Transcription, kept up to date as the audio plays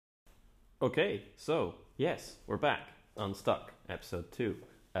Okay, so yes, we're back. Unstuck, episode 2.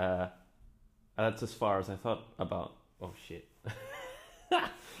 That's as far as I thought about. Oh shit.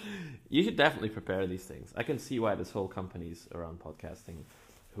 You should definitely prepare these things. I can see why there's whole companies around podcasting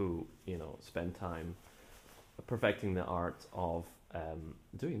who, spend time perfecting the art of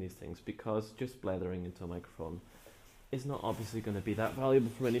doing these things, because just blathering into a microphone is not obviously going to be that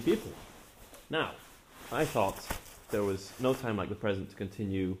valuable for many people. Now, I thought there was no time like the present to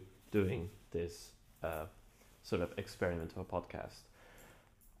continue doing this sort of experiment of a podcast.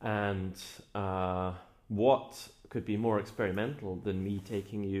 And what could be more experimental than me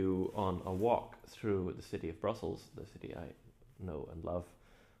taking you on a walk through the city of Brussels, the city I know and love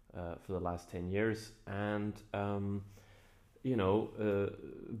for the last 10 years, and doing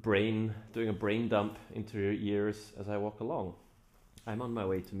a brain dump into your ears as I walk along. I'm on my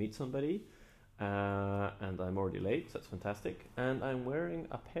way to meet somebody, and I'm already late, so that's fantastic. And I'm wearing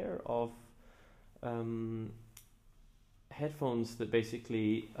a pair of headphones that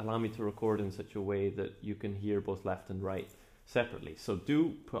basically allow me to record in such a way that you can hear both left and right separately. So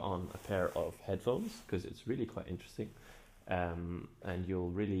do put on a pair of headphones, because it's really quite interesting, and you'll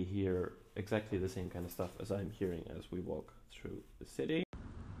really hear exactly the same kind of stuff as I'm hearing as we walk through the city.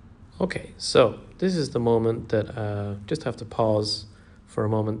 Okay, so this is the moment that just have to pause for a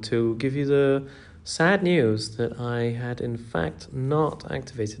moment to give you the sad news that I had in fact not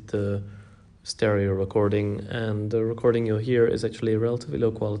activated the stereo recording, and the recording you'll hear is actually a relatively low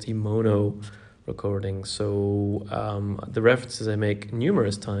quality mono recording. So the references I make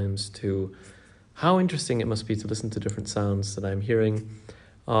numerous times to how interesting it must be to listen to different sounds that I'm hearing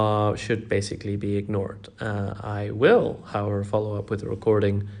should basically be ignored. I will, however, follow up with a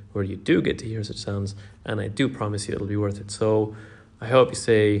recording where you do get to hear such sounds, and I do promise you it'll be worth it. So I hope you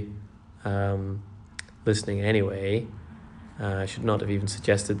stay listening anyway. I should not have even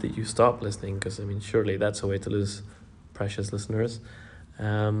suggested that you stop listening, because, surely that's a way to lose precious listeners.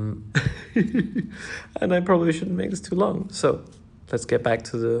 And I probably shouldn't make this too long. So let's get back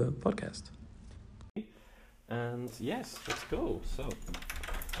to the podcast. And yes, let's go. So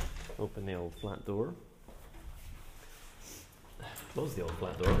open the old flat door. Close the old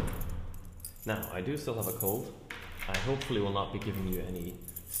flat door. Now, I do still have a cold. I hopefully will not be giving you any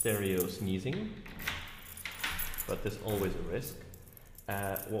stereo sneezing, but there's always a risk.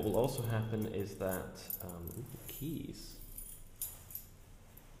 What will also happen is that keys.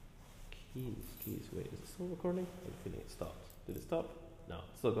 Wait, is it still recording? I'm feeling it stopped. Did it stop? No,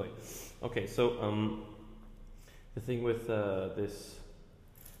 it's still going. Okay, so the thing with this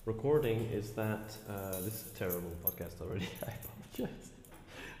recording is that this is a terrible podcast already. I apologize.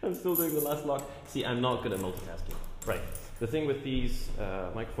 I'm still doing the last lock. See, I'm not good at multitasking. Right. The thing with these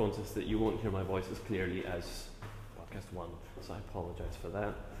microphones is that you won't hear my voice as clearly as podcast 1, so I apologize for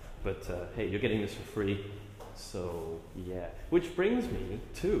that. But hey, you're getting this for free, so yeah. Which brings me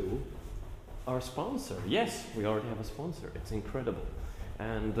to our sponsor. Yes, we already have a sponsor. It's incredible.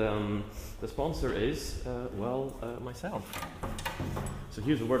 And the sponsor is, myself. So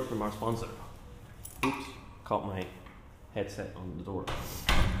here's a word from our sponsor. Oops, caught my headset on the door.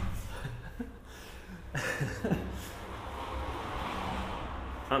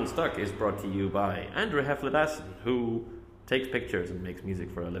 Unstuck is brought to you by Andrew Heflidasson, who takes pictures and makes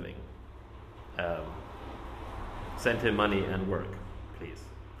music for a living. Send him money and work, please.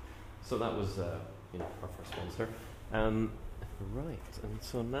 So that was our first sponsor. Right, and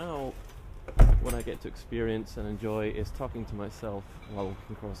so now what I get to experience and enjoy is talking to myself while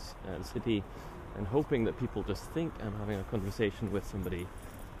walking across the city, and hoping that people just think I'm having a conversation with somebody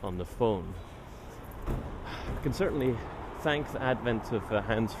on the phone. I can certainly thank the advent of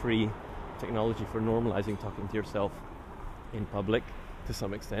hands-free technology for normalizing talking to yourself in public to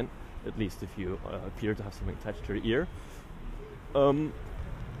some extent, at least if you appear to have something attached to your ear. But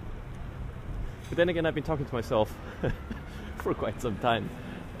then again, I've been talking to myself for quite some time,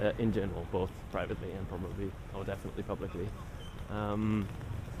 in general, both privately and definitely publicly.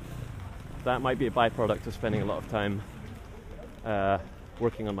 That might be a byproduct of spending a lot of time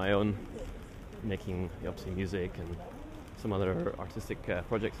working on my own, making obviously music and some other artistic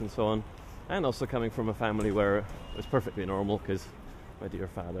projects and so on, and also coming from a family where it was perfectly normal, because my dear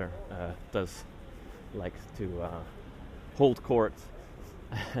father does like to hold court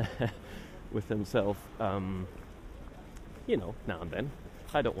with himself, now and then.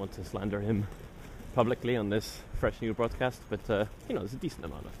 I don't want to slander him publicly on this fresh new broadcast, but there's a decent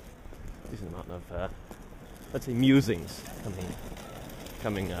amount of let's say musings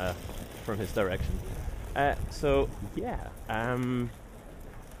coming from his direction. I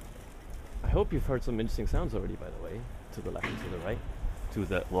hope you've heard some interesting sounds already, by the way, to the left and to the right. to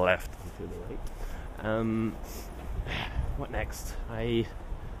the left and to the right. What next? I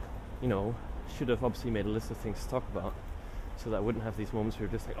should have obviously made a list of things to talk about, so that I wouldn't have these moments where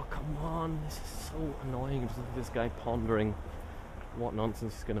you're just like, oh come on, this is so annoying. Just look at this guy pondering what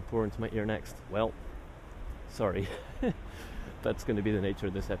nonsense he's going to pour into my ear next. Well, sorry. That's going to be the nature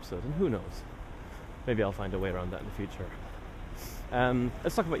of this episode, and who knows? Maybe I'll find a way around that in the future.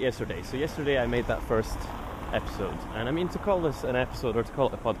 Let's talk about yesterday. So yesterday I made that first episode, and I mean, to call this an episode or to call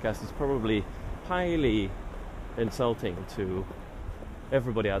it a podcast is probably highly insulting to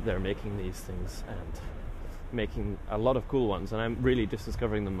everybody out there making these things and making a lot of cool ones, and I'm really just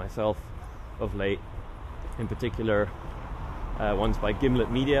discovering them myself of late. In particular, ones by Gimlet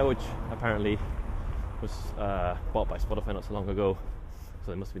Media, which apparently was bought by Spotify not so long ago,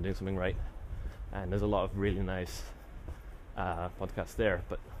 so they must have been doing something right. And there's a lot of really nice podcasts there,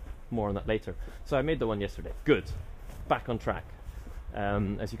 but more on that later. So I made the one yesterday. Good. Back on track.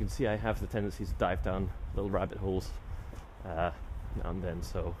 As you can see, I have the tendency to dive down little rabbit holes now and then,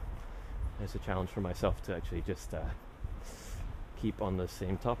 so it's a challenge for myself to actually just keep on the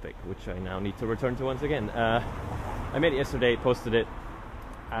same topic, which I now need to return to once again. I made it yesterday, posted it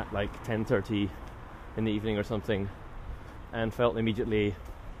at like 10:30 in the evening or something, and felt immediately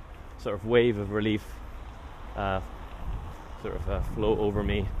sort of wave of relief flow over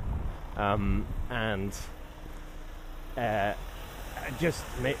me, and just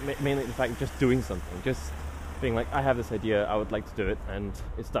mainly the fact of just doing something, just being like, I have this idea, I would like to do it, and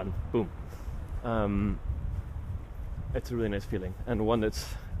it's done. Boom. It's a really nice feeling, and one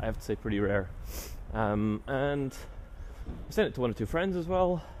that's, I have to say, pretty rare. And I sent it to one or two friends as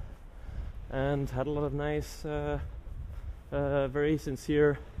well, and had a lot of nice, very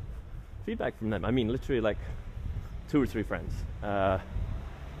sincere feedback from them. I mean, literally like 2 or 3 friends.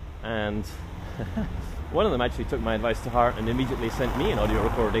 And one of them actually took my advice to heart and immediately sent me an audio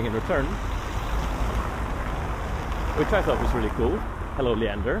recording in return, which I thought was really cool. Hello,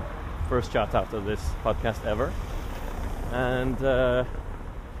 Leander. First shout out of this podcast ever. And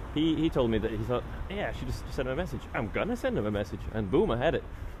he told me that he thought, yeah, I should just send him a message. I'm gonna send him a message. And boom, I had it.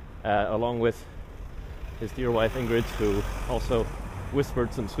 Along with his dear wife Ingrid, who also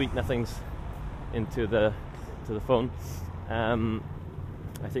whispered some sweet nothings into the phone.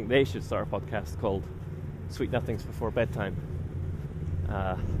 I think they should start a podcast called Sweet Nothings Before Bedtime.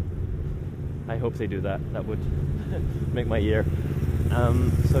 I hope they do that. That would make my year.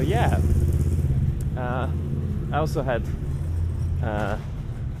 So yeah, I also had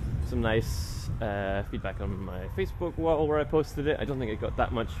some nice feedback on my Facebook wall where I posted it. I don't think it got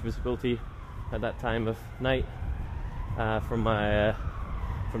that much visibility at that time of night from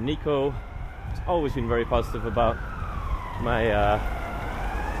Nico. He's always been very positive about my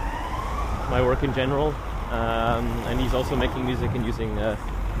work in general, and he's also making music and using the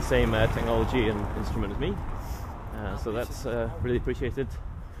same technology and instrument as me. So that's really appreciated.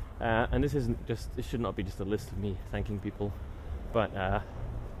 And this should not be just a list of me thanking people, but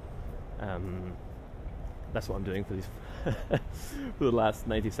that's what I'm doing for these for the last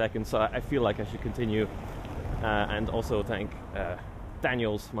 90 seconds. So I feel like I should continue, and also thank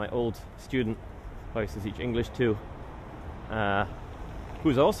Daniels, my old student who I used to teach English to,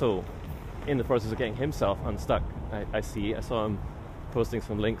 who's also in the process of getting himself unstuck. I saw him posting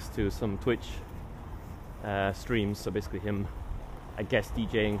some links to some Twitch streams, so basically him, I guess,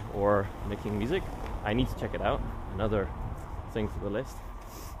 DJing or making music. I need to check it out. Another thing for the list.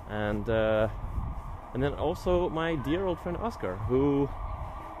 And then also my dear old friend Oscar, who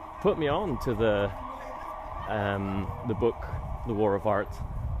put me on to the book The War of Art,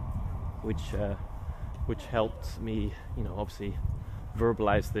 which helped me, obviously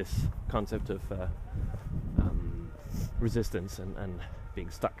verbalize this concept of resistance and being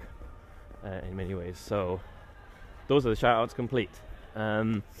stuck in many ways. So those are the shout outs complete.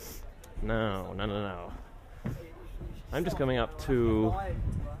 No. I'm just coming up to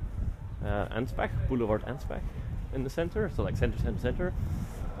Anspach, Boulevard Anspach in the center, so like center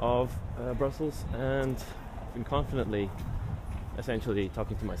of Brussels, and I've been confidently essentially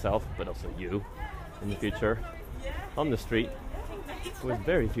talking to myself, but also you in the future, on the street with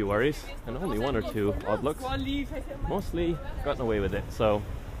very few worries and only 1 or 2 odd looks. Mostly gotten away with it, so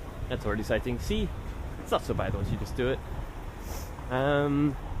that's already exciting. See, it's not so bad once you just do it.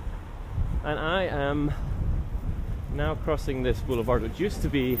 And I am now crossing this boulevard, which used to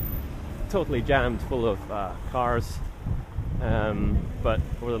be totally jammed full of cars, but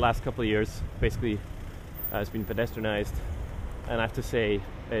over the last couple of years basically it's been pedestrianized, and I have to say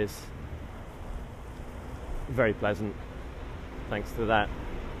is very pleasant thanks to that.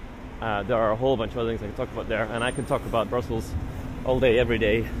 There are a whole bunch of other things I can talk about there, and I can talk about Brussels all day, every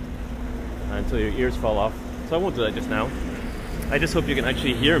day, until your ears fall off. So I won't do that just now. I just hope you can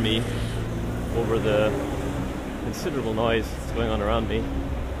actually hear me over the considerable noise that's going on around me.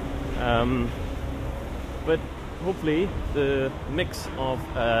 But hopefully the mix of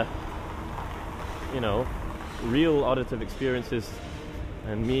real auditive experiences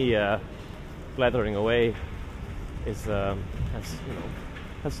and me blathering away has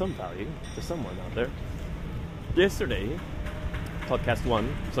some value to someone out there. Yesterday,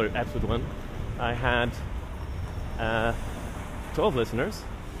 episode 1, I had 12 listeners,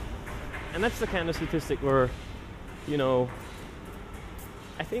 and that's the kind of statistic where,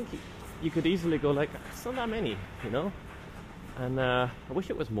 I think you could easily go like, it's not that many, and I wish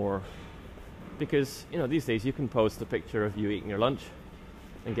it was more, because, these days you can post a picture of you eating your lunch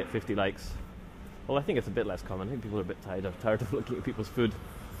and get 50 likes. Well, I think it's a bit less common. I think people are a bit tired of looking at people's food.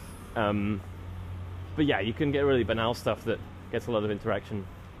 But yeah, you can get really banal stuff that gets a lot of interaction.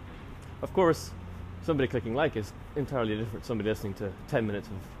 Of course, somebody clicking like is entirely different. Somebody listening to 10 minutes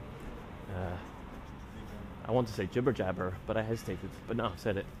of, I want to say jibber jabber, but I hesitated. But no, I've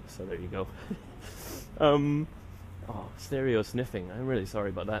said it, so there you go. Stereo sniffing. I'm really sorry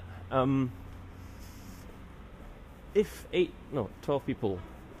about that. If 12 people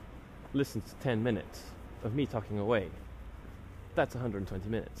listen to 10 minutes of me talking away, that's 120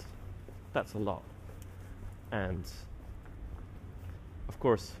 minutes. That's a lot. And of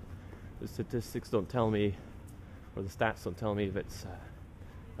course, the statistics don't tell me, or the stats don't tell me if it's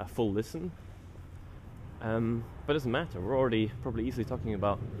a full listen. But it doesn't matter. We're already probably easily talking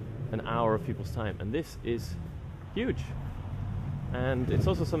about an hour of people's time, and this is huge. And it's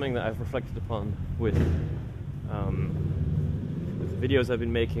also something that I've reflected upon with the videos I've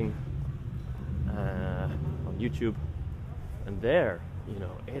been making on YouTube, and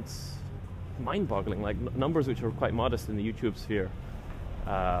it's mind-boggling. Like numbers which are quite modest in the YouTube sphere.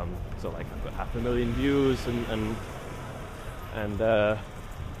 So like I've got 500,000 views, and I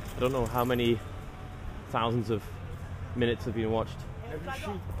don't know how many thousands of minutes have been watched.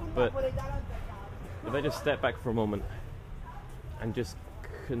 But if I just step back for a moment and just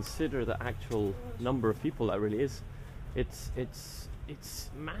consider the actual number of people that really is, it's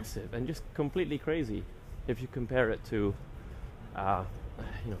massive and just completely crazy if you compare it to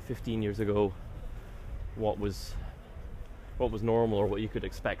 15 years ago, what was normal, or what you could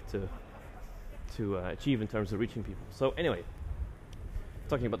expect to achieve in terms of reaching people. So anyway,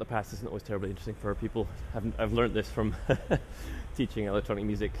 talking about the past isn't always terribly interesting for people. I've learned this from teaching electronic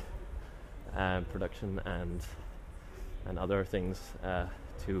music production and other things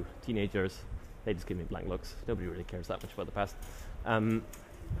to teenagers. They just give me blank looks. Nobody really cares that much about the past.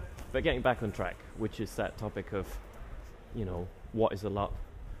 But getting back on track, which is that topic of, what is a lot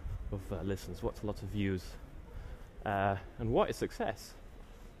of listens, what's a lot of views, and what is success?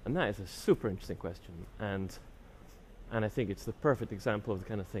 And that is a super interesting question, and I think it's the perfect example of the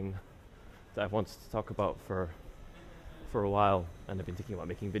kind of thing that I've wanted to talk about for a while, and I've been thinking about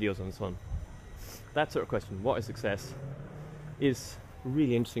making videos on this one. That sort of question, what is success, is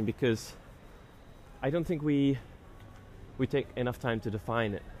really interesting, because I don't think we take enough time to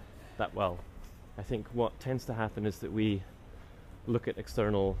define it that well. I think what tends to happen is that we look at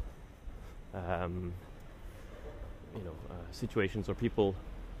external situations or people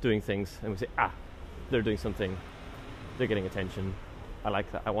doing things, and we say, they're doing something, they're getting attention, I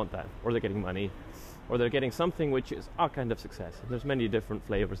like that, I want that, or they're getting money, or they're getting something which is our kind of success. And there's many different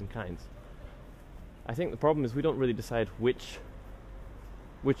flavors and kinds. I think the problem is we don't really decide which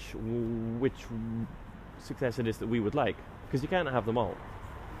success it is that we would like, because you can't have them all.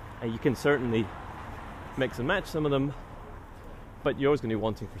 And you can certainly mix and match some of them, but you're always going to be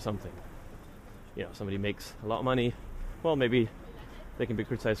wanting for something. Somebody makes a lot of money, well, maybe they can be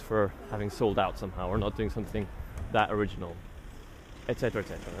criticized for having sold out somehow, or not doing something that original, etc.,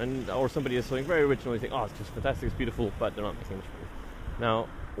 etc. Or somebody is something very original, you think, it's just fantastic, it's beautiful, but they're not making much money. Now,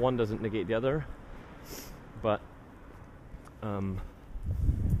 one doesn't negate the other, but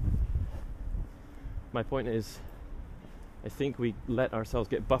my point is, I think we let ourselves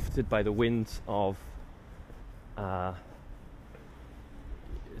get buffeted by the winds of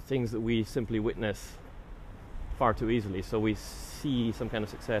things that we simply witness far too easily. So we see some kind of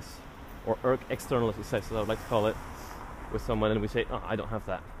success, or external success, as I would like to call it, with someone, and we say, I don't have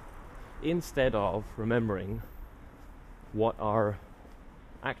that. Instead of remembering what our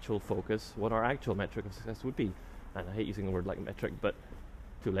actual focus, what our actual metric of success would be. And I hate using the word like metric, but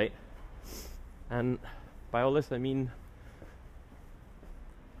too late. And by all this, I mean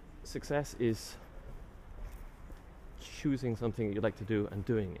success is choosing something that you'd like to do and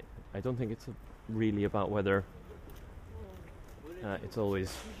doing it. I don't think it's really about whether it's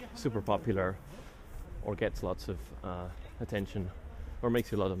always super popular or gets lots of attention or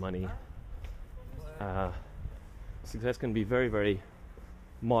makes you a lot of money. Success can be very, very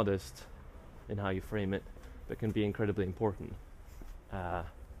modest in how you frame it, but can be incredibly important.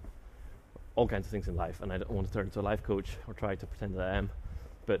 All kinds of things in life, and I don't want to turn into a life coach or try to pretend that I am,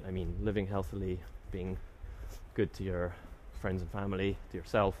 but I mean, living healthily, being good to your friends and family, to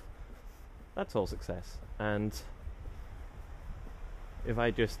yourself, that's all success. And if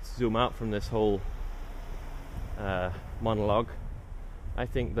I just zoom out from this whole monologue, I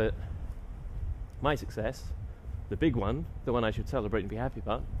think that my success, the big one, the one I should celebrate and be happy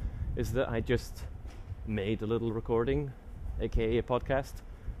about, is that I just made a little recording, aka a podcast,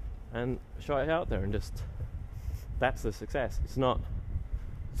 and shot it out there, and just, that's the success.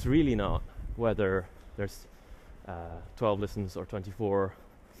 It's really not whether there's 12 listens or 24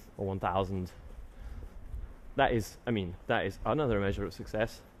 or 1,000. That is another measure of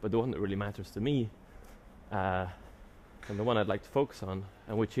success, but the one that really matters to me, and the one I'd like to focus on,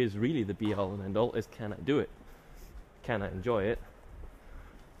 and which is really the be-all and end-all, is can I do it? Can I enjoy it?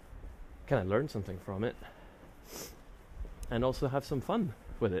 Can I learn something from it? And also have some fun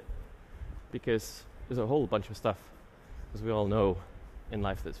with it? Because there's a whole bunch of stuff, as we all know, in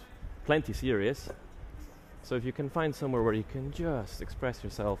life that's plenty serious. So if you can find somewhere where you can just express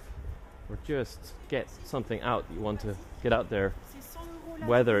yourself, or just get something out that you want to get out there,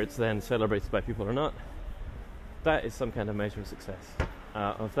 whether it's then celebrated by people or not, that is some kind of measure of success.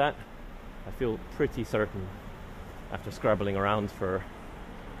 Of that, I feel pretty certain after scrabbling around for,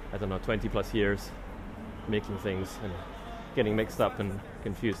 20 plus years, making things and getting mixed up and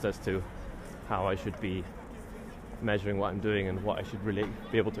confused as to how I should be measuring what I'm doing and what I should really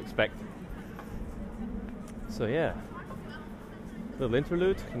be able to expect. So yeah, little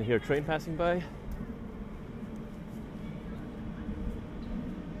interlude. Can you hear a train passing by?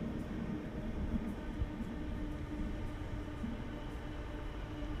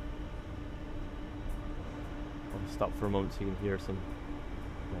 I'll stop for a moment so you can hear some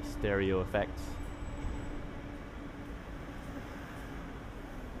nice stereo effects.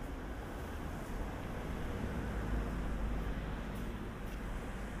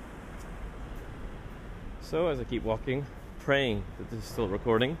 So as I keep walking, praying that this is still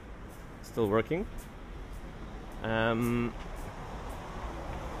recording, still working. I'm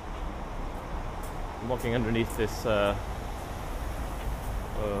walking underneath this I'm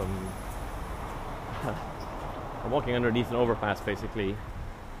walking underneath an overpass, basically,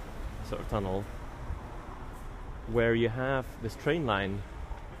 sort of tunnel, where you have this train line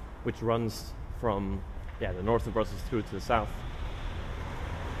which runs from the north of Brussels through to the south,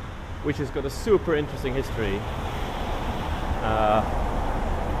 which has got a super interesting history.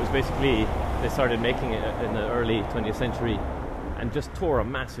 It was basically, they started making it in the early 20th century and just tore a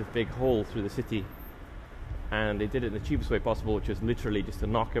massive big hole through the city, and they did it in the cheapest way possible, which was literally just to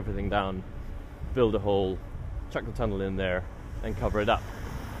knock everything down, build a hole, chuck the tunnel in there and cover it up.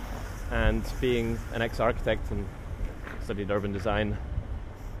 And being an ex-architect and studied urban design,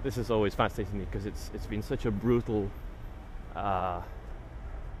 this has always fascinated me, because it's been such a brutal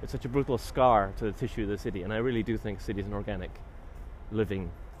it's such a brutal scar to the tissue of the city, and I really do think the city is an organic,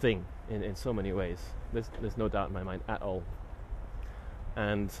 living thing in so many ways. There's no doubt in my mind at all.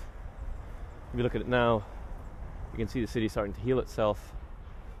 And if you look at it now, you can see the city starting to heal itself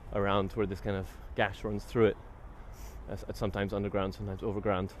around where this kind of gash runs through it, sometimes underground, sometimes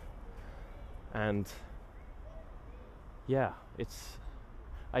overground. And yeah,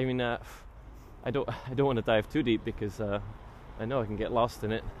 I don't want to dive too deep, because I know I can get lost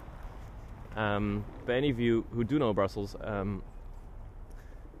in it. But any of you who do know Brussels,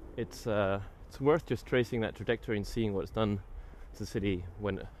 it's worth just tracing that trajectory and seeing what it's done to the city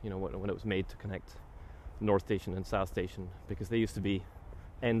when it was made to connect North Station and South Station, because they used to be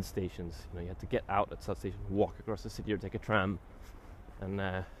end stations. You had to get out at South Station, walk across the city, or take a tram, and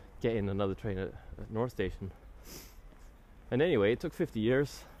get in another train at North Station. And anyway, it took 50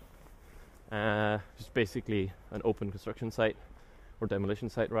 years. Just basically an open construction site, or demolition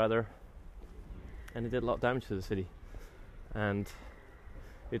site rather, and it did a lot of damage to the city. And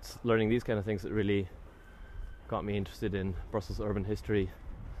it's learning these kind of things that really got me interested in Brussels urban history,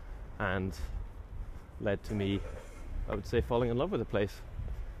 and led to me, I would say, falling in love with the place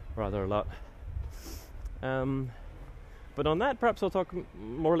rather a lot. But on that, perhaps I'll talk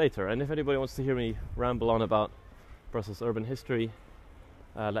more later. And if anybody wants to hear me ramble on about Brussels urban history,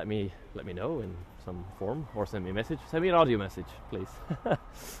 let me know in some form, or send me a message. Send me an audio message, please.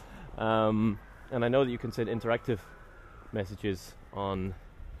 And I know that you can send interactive messages on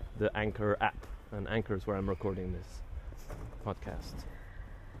the Anchor app, and Anchor is where I'm recording this. podcast.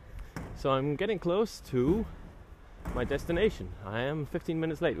 So I'm getting close to my destination. I am 15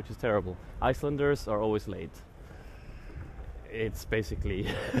 minutes late, which is terrible. Icelanders are always late. It's basically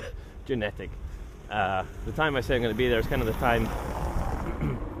genetic. The time I say I'm going to be there is kind of the time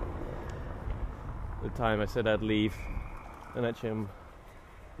I said I'd leave. And actually I'm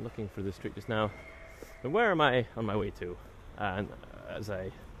looking for the street just now. And where am I on my way to? And as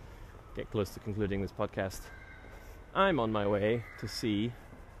I get close to concluding this podcast, I'm on my way to see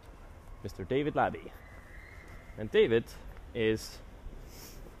Mr. David Labby. And David is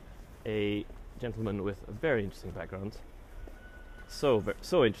a gentleman with a very interesting background. So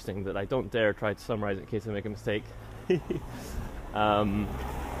interesting that I don't dare try to summarize it in case I make a mistake. And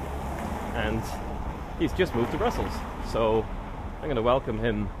he's just moved to Brussels. So I'm going to welcome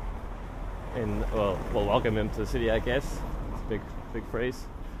him welcome him to the city, I guess. It's a big phrase.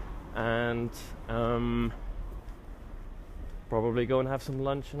 And probably go and have some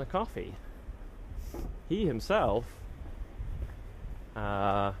lunch and a coffee. He himself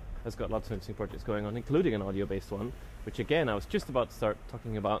has got lots of interesting projects going on, including an audio-based one, which again I was just about to start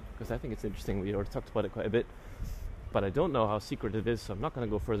talking about because I think it's interesting. We already talked about it quite a bit, but I don't know how secret it is, so I'm not going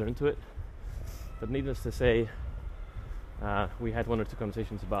to go further into it. But needless to say, we had one or two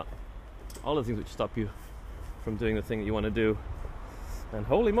conversations about all the things which stop you from doing the thing that you want to do. And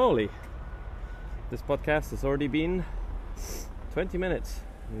holy moly, this podcast has already been 20 minutes,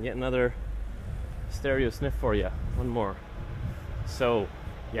 and yet another stereo sniff for you. One more. So,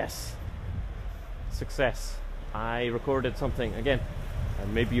 yes, success. I recorded something again,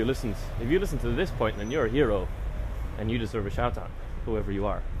 and maybe you listened. If you listened to this point, then you're a hero, and you deserve a shout out, whoever you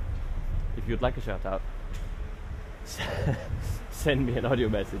are. If you'd like a shout out, send me an audio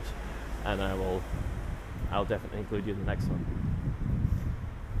message, and I'll definitely include you in the next one.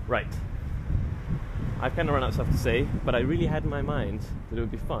 Right. I've kind of run out of stuff to say, but I really had in my mind that it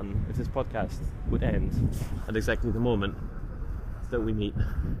would be fun if this podcast would end at exactly the moment that we meet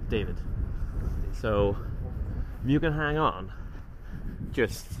David. So, if you can hang on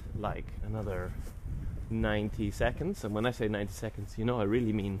just like another 90 seconds, and when I say 90 seconds, you know I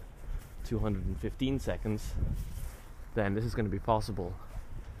really mean 215 seconds, then this is going to be possible,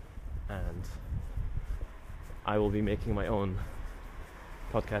 and I will be making my own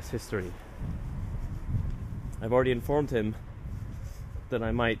podcast history. I've already informed him that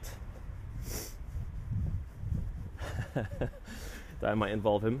I might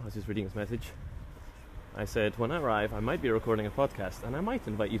involve him. I was just reading his message. I said, when I arrive, I might be recording a podcast, and I might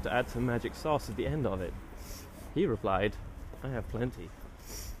invite you to add some magic sauce at the end of it. He replied, I have plenty.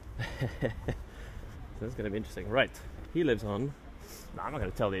 So that's going to be interesting. Right, he lives on... No, I'm not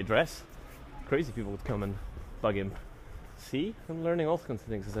going to tell the address. Crazy people would come and bug him. See, I'm learning all kinds of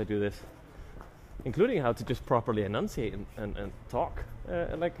things as I do this, including how to just properly enunciate and talk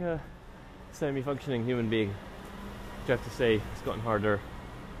like a semi-functioning human being, which I have to say has gotten harder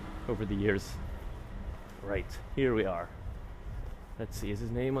over the years. Right, here we are. Let's see, is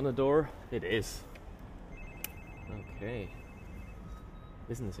his name on the door? It is. Okay.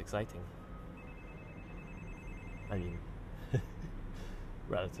 Isn't this exciting? I mean,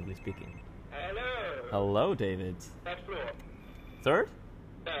 relatively speaking. Hello. Hello, David. Third floor. Third?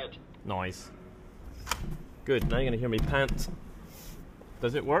 Third. Nice. Good, now you're going to hear me pant.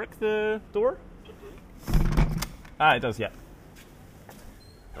 Does it work, the door? Ah, it does, yeah.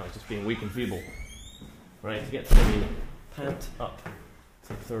 I was just being weak and feeble. Right, to get to the pant up to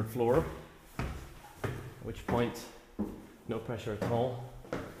the third floor, at which point, no pressure at all.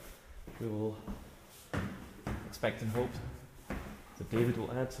 We will expect and hope that David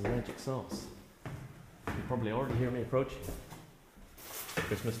will add some magic sauce. You can probably already hear me approaching.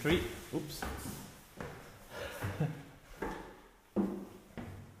 Christmas tree. Oops.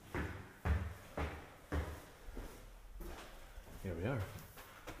 Here we are.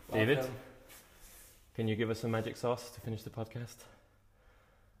 David, Welcome. can you give us some magic sauce to finish the podcast?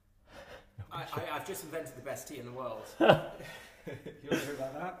 I've just invented the best tea in the world. You want to hear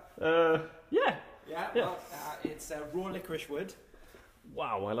about that? Yeah. Yeah. Yeah. Well, it's raw licorice wood,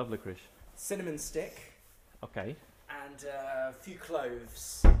 Wow, I love licorice. cinnamon stick, Okay. and a few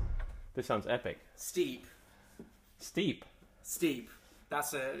cloves. This sounds epic. Steep. Steep. Steep.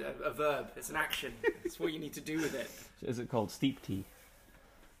 That's a verb. It's an action. It's what you need to do with it. Is it called steep tea?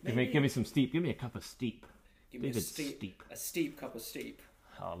 Maybe. Give me some steep. Give me a cup of steep. Give me David, a steep cup of steep.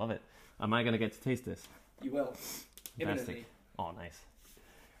 Oh, I love it. Am I going to get to taste this? You will. Fantastic. Imminently. Oh, nice.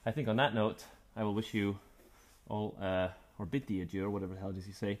 I think on that note, I will wish you all, or bid thee adieu, or whatever the hell does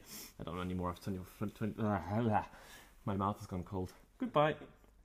he say. I don't know anymore. My mouth has gone cold. Goodbye.